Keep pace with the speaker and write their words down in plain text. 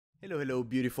Hello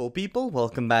beautiful people,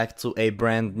 welcome back to a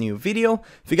brand new video.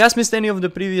 If you guys missed any of the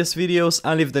previous videos,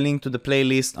 I'll leave the link to the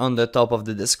playlist on the top of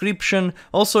the description.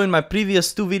 Also in my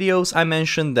previous two videos I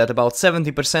mentioned that about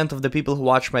 70% of the people who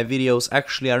watch my videos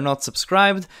actually are not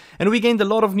subscribed, and we gained a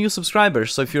lot of new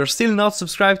subscribers, so if you're still not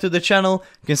subscribed to the channel,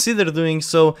 consider doing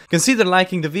so. Consider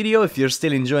liking the video if you're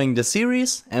still enjoying the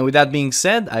series, and with that being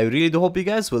said, I really do hope you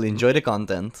guys will enjoy the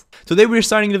content. Today we're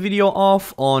starting the video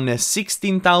off on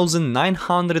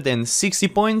 16,960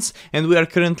 points, and we are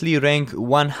currently rank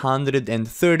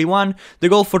 131. The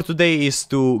goal for today is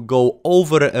to go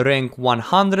over rank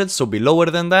 100, so be lower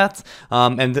than that,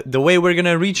 and the way we're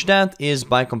gonna reach that is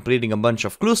by completing a bunch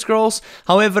of clue scrolls.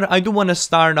 However, I do want to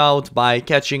start out by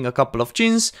catching a couple of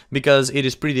chins, because it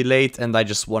is pretty late and I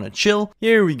just want to chill.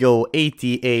 Here we go,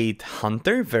 88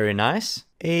 hunter, very nice.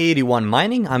 81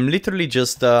 mining. I'm literally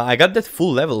just, I got that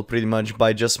full level pretty much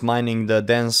by just mining the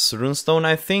dense runestone,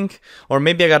 I think. Or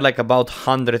maybe I got like about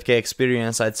 100k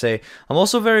experience, I'd say. I'm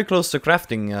also very close to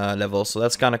crafting level, so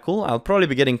that's kind of cool. I'll probably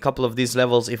be getting a couple of these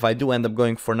levels if I do end up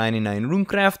going for 99 rune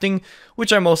crafting,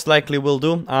 which I most likely will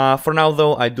do. For now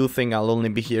though, I do think I'll only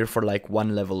be here for like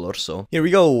one level or so. Here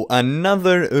we go,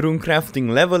 another rune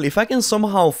crafting level. If I can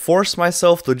somehow force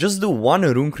myself to just do one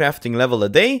rune crafting level a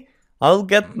day, I'll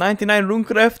get 99 rune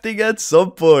crafting at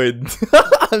some point.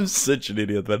 I'm such an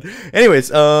idiot, man.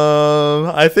 Anyways,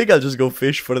 I think I'll just go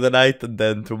fish for the night, and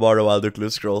then tomorrow I'll do clue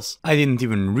scrolls. I didn't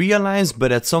even realize,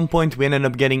 but at some point we ended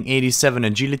up getting 87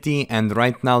 agility, and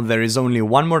right now there is only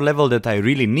one more level that I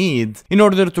really need in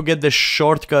order to get the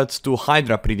shortcut to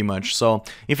Hydra pretty much. So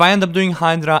if I end up doing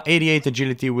Hydra, 88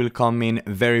 agility will come in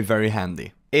very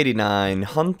handy. 89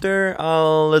 hunter,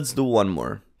 let's do one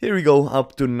more. Here we go,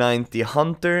 up to 90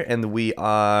 hunter, and we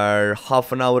are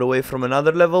half an hour away from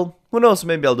another level. Who knows,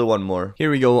 maybe I'll do one more.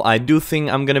 Here we go, I do think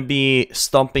I'm gonna be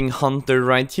stopping hunter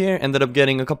right here. Ended up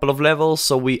getting a couple of levels,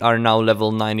 so we are now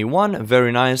level 91.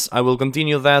 Very nice. I will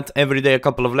continue that every day, a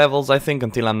couple of levels, I think,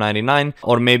 until I'm 99.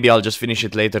 Or maybe I'll just finish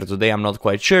it later today, I'm not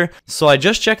quite sure. So I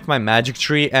just checked my magic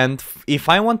tree, and if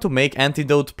I want to make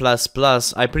antidote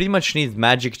plus, I pretty much need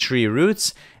magic tree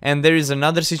roots. And there is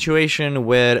another situation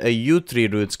where a U tree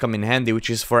roots come in handy, which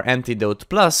is for antidote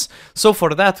plus. So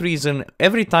for that reason,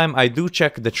 every time I do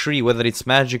check the tree, whether it's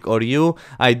magic or U,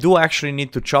 I do actually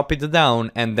need to chop it down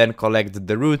and then collect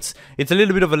the roots. It's a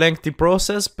little bit of a lengthy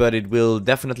process, but it will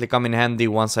definitely come in handy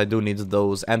once I do need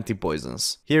those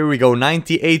anti-poisons. Here we go,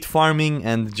 98 farming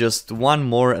and just one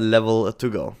more level to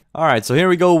go. Alright, so here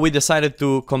we go, we decided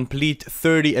to complete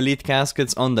 30 elite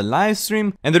caskets on the live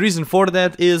stream, and the reason for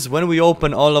that is when we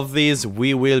open all of these,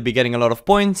 we will be getting a lot of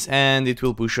points, and it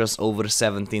will push us over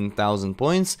 17,000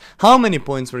 points. How many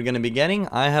points we're gonna be getting,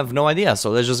 I have no idea,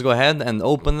 so let's just go ahead and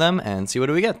open them and see what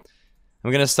we get.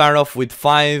 I'm gonna start off with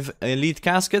 5 elite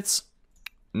caskets.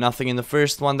 Nothing in the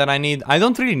first one that I need. I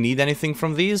don't really need anything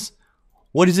from these.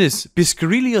 What is this?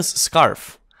 Piscarilius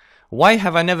scarf. Why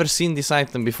have I never seen this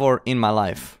item before in my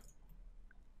life?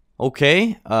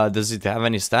 Okay, does it have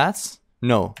any stats?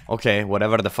 No. Okay,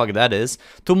 whatever the fuck that is.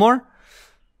 2 more.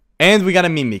 And we got a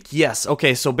mimic. Yes,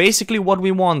 okay, so basically what we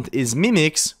want is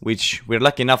mimics, which we're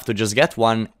lucky enough to just get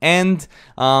one, and,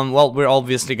 well, we're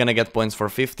obviously gonna get points for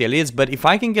 50 elites, but if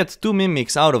I can get 2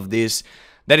 mimics out of this,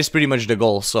 that is pretty much the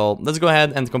goal. So let's go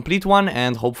ahead and complete one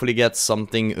and hopefully get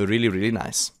something really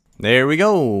nice. There we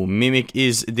go, mimic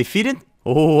is defeated.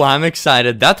 Oh, I'm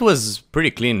excited. That was pretty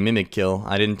clean mimic kill.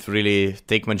 I didn't really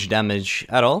take much damage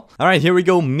at all. Alright, here we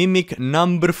go. Mimic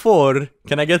number 4.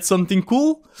 Can I get something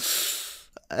cool?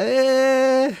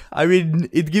 I mean,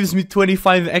 it gives me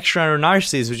 25 extra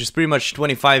Narcissus, which is pretty much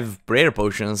 25 prayer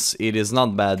potions. It is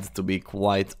not bad, to be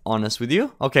quite honest with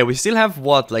you. Okay, we still have,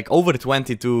 what, like over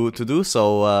 20 to do,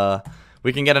 so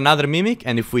we can get another mimic,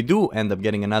 and if we do end up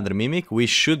getting another mimic, we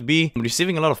should be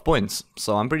receiving a lot of points.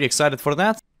 So I'm pretty excited for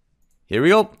that. Here we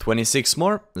go, 26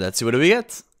 more. Let's see what we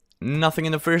get. Nothing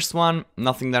in the first one,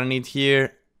 nothing that I need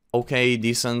here. Okay,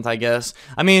 decent, I guess.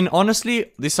 I mean,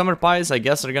 honestly, these summer pies, I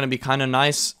guess, are gonna be kinda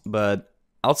nice, but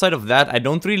outside of that, I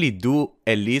don't really do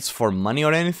elites for money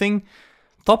or anything.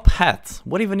 Top hat,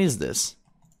 what even is this?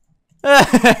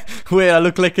 Wait, I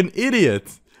look like an idiot.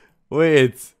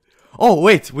 Wait. Oh,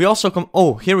 wait, we also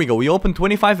oh, here we go. We opened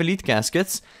 25 elite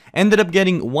caskets, ended up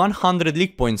getting 100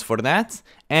 league points for that,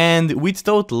 and with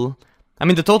total... I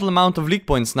mean, the total amount of league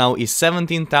points now is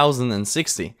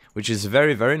 17,060, which is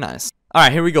very nice.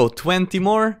 Alright, here we go. 20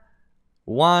 more.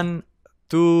 1,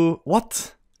 2...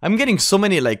 What? I'm getting so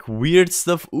many, like, weird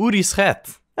stuff. Uri's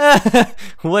hat.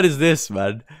 What is this,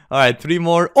 man? Alright, 3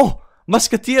 more. Oh!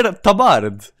 Musketeer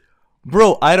Tabard.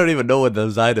 Bro, I don't even know what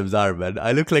those items are, man.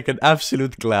 I look like an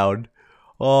absolute clown.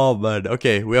 Oh, man.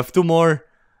 Okay, we have 2 more.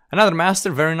 Another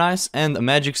master, very nice. And a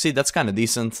magic seed, that's kind of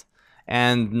decent.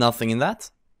 And nothing in that.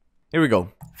 Here we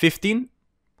go. 15.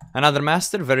 Another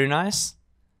master, very nice.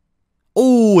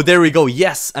 Oh, there we go.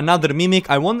 Yes, another mimic.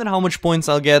 I wonder how much points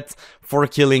I'll get for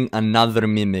killing another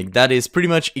mimic. That is pretty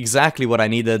much exactly what I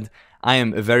needed. I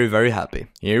am very, very happy.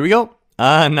 Here we go.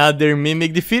 Another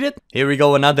mimic defeated. Here we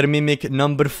go, another mimic,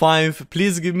 number 5.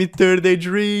 Please give me third age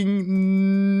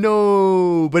ring.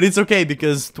 No, but it's okay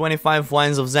because 25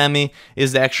 wines of Zami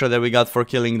is the extra that we got for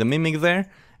killing the mimic there.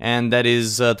 And that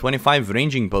is 25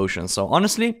 ranging potions. So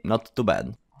honestly, not too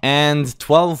bad. And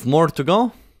 12 more to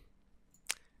go.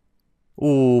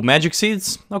 Ooh, magic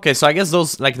seeds. Okay, so I guess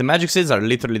those, like the magic seeds are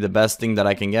literally the best thing that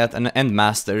I can get. And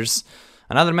masters.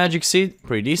 Another magic seed,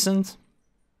 pretty decent.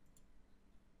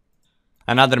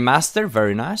 Another master,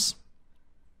 very nice.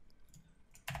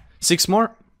 6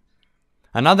 more.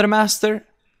 Another master.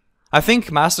 I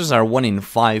think masters are 1 in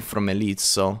 5 from elites,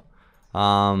 so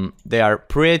they are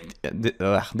pretty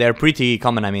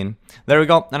common. I mean, there we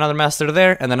go. Another master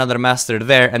there, and another master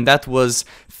there, and that was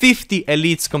 50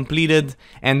 elites completed,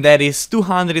 and that is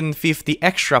 250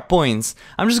 extra points.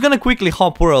 I'm just gonna quickly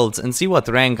hop worlds and see what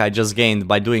rank I just gained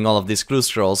by doing all of these clue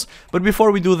scrolls. But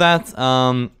before we do that,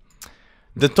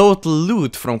 the total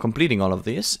loot from completing all of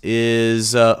this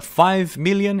is 5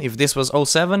 million, if this was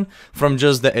 07, from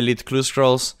just the elite clue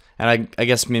scrolls, and I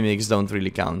guess mimics don't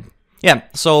really count. Yeah,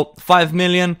 so 5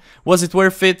 million, was it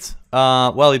worth it?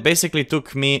 Well, it basically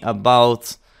took me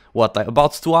about,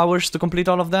 about 2 hours to complete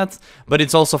all of that, but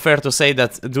it's also fair to say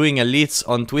that doing elites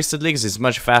on Twisted Leagues is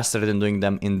much faster than doing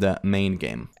them in the main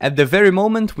game. At the very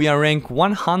moment, we are rank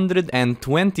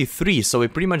 123, so we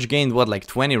pretty much gained, what, like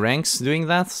 20 ranks doing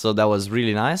that, so that was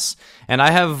really nice. And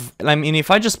I mean,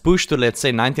 if I just push to, let's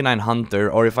say, 99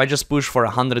 Hunter, or if I just push for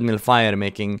 100 mil fire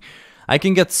making, I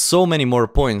can get so many more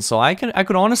points, so I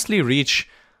could honestly reach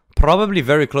probably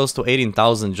very close to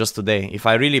 18,000 just today, if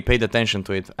I really paid attention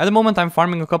to it. At the moment I'm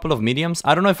farming a couple of mediums.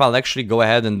 I don't know if I'll actually go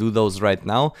ahead and do those right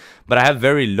now, but I have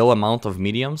very low amount of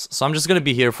mediums, so I'm just gonna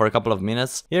be here for a couple of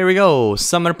minutes. Here we go,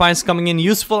 summer pies coming in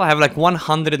useful. I have like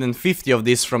 150 of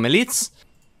these from elites.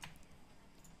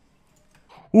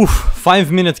 Oof,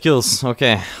 5-minute kills.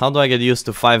 Okay, how do I get used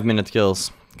to 5-minute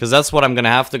kills? Because that's what I'm gonna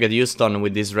have to get used on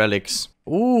with these relics.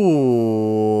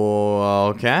 Ooh,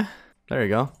 okay. There you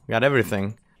go, got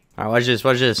everything. Alright, watch this,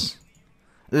 watch this.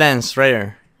 Lance, right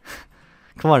here.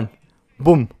 Come on.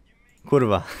 Boom.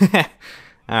 Kurva.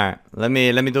 Alright,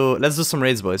 let's do some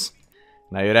raids, boys.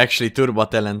 Now you're actually turbo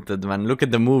talented, man. Look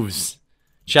at the moves.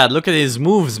 Chad, look at his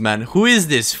moves, man. Who is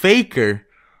this faker?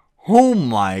 Oh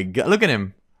my god, look at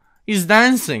him. He's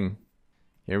dancing.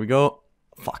 Here we go.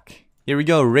 Fuck. Here we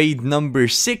go, raid number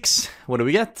 6. What do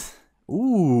we get?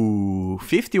 Ooh,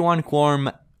 51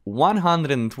 Quorm,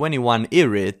 121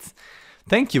 Irrit.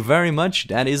 Thank you very much,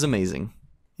 that is amazing.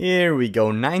 Here we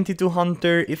go, 92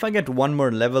 Hunter. If I get one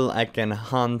more level, I can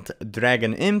hunt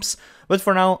Dragon Imps. But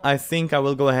for now, I think I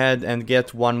will go ahead and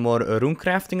get one more rune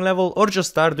crafting level, or just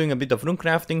start doing a bit of rune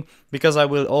crafting, because I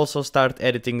will also start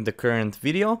editing the current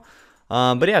video.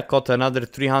 But yeah, caught another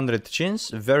 300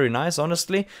 chins, very nice,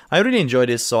 honestly. I really enjoy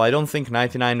this, so I don't think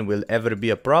 99 will ever be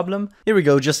a problem. Here we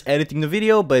go, just editing the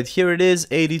video, but here it is,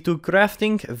 82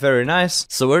 crafting, very nice.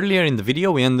 So earlier in the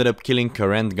video we ended up killing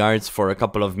current guards for a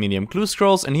couple of medium clue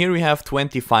scrolls, and here we have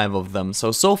 25 of them.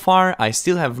 So far I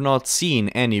still have not seen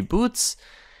any boots.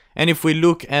 And if we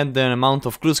look at the amount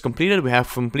of clues completed, we have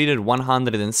completed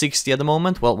 160 at the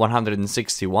moment, well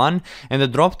 161, and the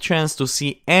drop chance to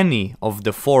see any of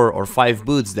the 4 or 5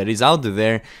 boots that is out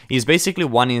there is basically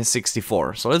 1 in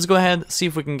 64. So let's go ahead, see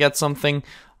if we can get something.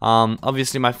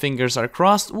 Obviously my fingers are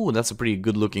crossed. Ooh, that's a pretty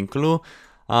good looking clue.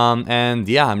 And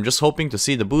yeah, I'm just hoping to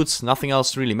see the boots, nothing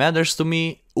else really matters to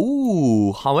me.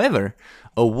 Ooh, however,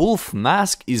 a wolf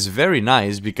mask is very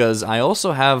nice because I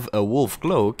also have a wolf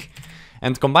cloak.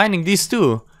 And combining these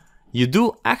two, you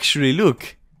do actually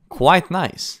look quite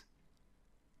nice.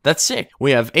 That's sick. We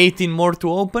have 18 more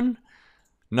to open.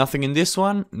 Nothing in this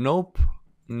one. Nope.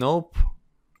 Nope.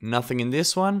 Nothing in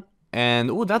this one.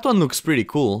 And oh, that one looks pretty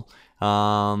cool.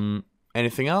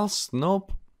 Anything else?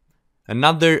 Nope.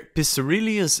 Another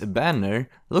Piscerilius banner.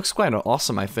 Looks quite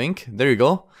awesome, I think. There you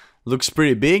go. Looks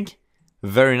pretty big.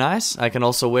 Very nice. I can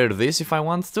also wear this if I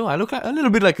want to. I look a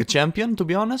little bit like a champion, to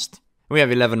be honest. We have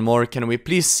 11 more. Can we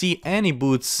please see any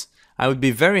boots? I would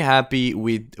be very happy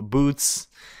with boots.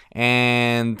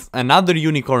 And another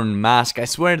unicorn mask. I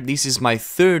swear this is my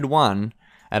 3rd one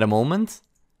at the moment.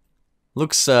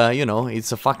 Looks, you know,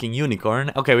 it's a fucking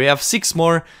unicorn. Okay, we have 6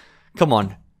 more. Come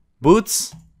on.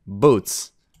 Boots.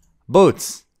 Boots.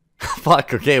 Boots.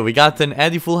 Fuck, okay, we got an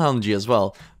Eddie Full Helm G as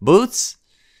well. Boots.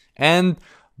 And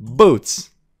boots.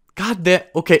 God damn.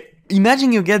 Okay,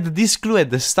 imagine you get this clue at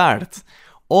the start.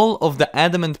 All of the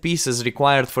adamant pieces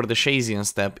required for the Shazian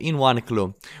step in one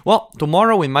clue. Well,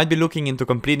 tomorrow we might be looking into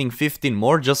completing 15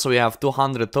 more just so we have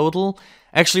 200 total.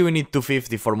 Actually, we need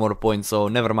 250 for more points, so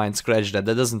never mind, scratch that,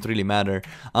 that doesn't really matter.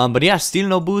 But yeah, still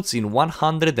no boots in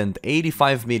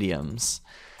 185 mediums.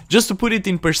 Just to put it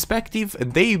in perspective,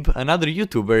 Dave, another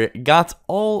YouTuber, got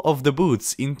all of the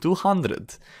boots in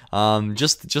 200.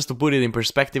 Just to put it in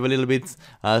perspective a little bit.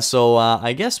 So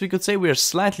I guess we could say we are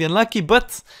slightly unlucky,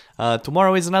 but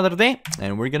tomorrow is another day,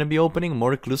 and we're gonna be opening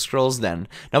more clue scrolls then.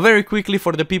 Now, very quickly,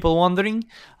 for the people wondering,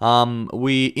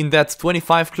 in that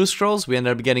 25 clue scrolls, we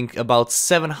ended up getting about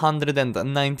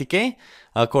 790k,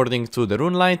 according to the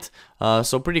Runelight.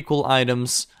 So pretty cool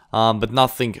items. But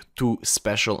nothing too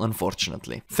special,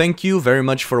 unfortunately. Thank you very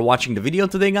much for watching the video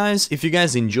today, guys. If you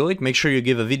guys enjoyed, make sure you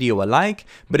give a video a like.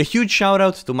 But a huge shout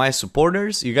out to my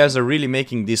supporters. You guys are really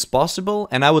making this possible,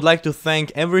 and I would like to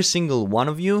thank every single one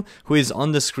of you who is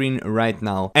on the screen right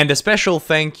now. And a special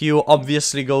thank you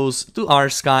obviously goes to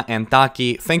Arska and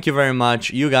Taki. Thank you very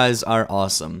much. You guys are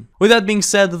awesome. With that being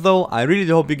said, though, I really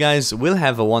do hope you guys will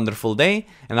have a wonderful day,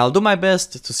 and I'll do my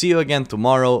best to see you again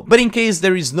tomorrow. But in case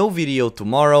there is no video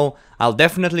tomorrow, I'll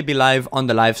definitely be live on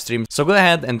the live stream, so go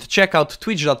ahead and check out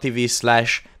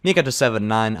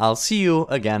twitch.tv/Mika279. I'll see you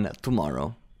again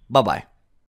tomorrow. Bye bye.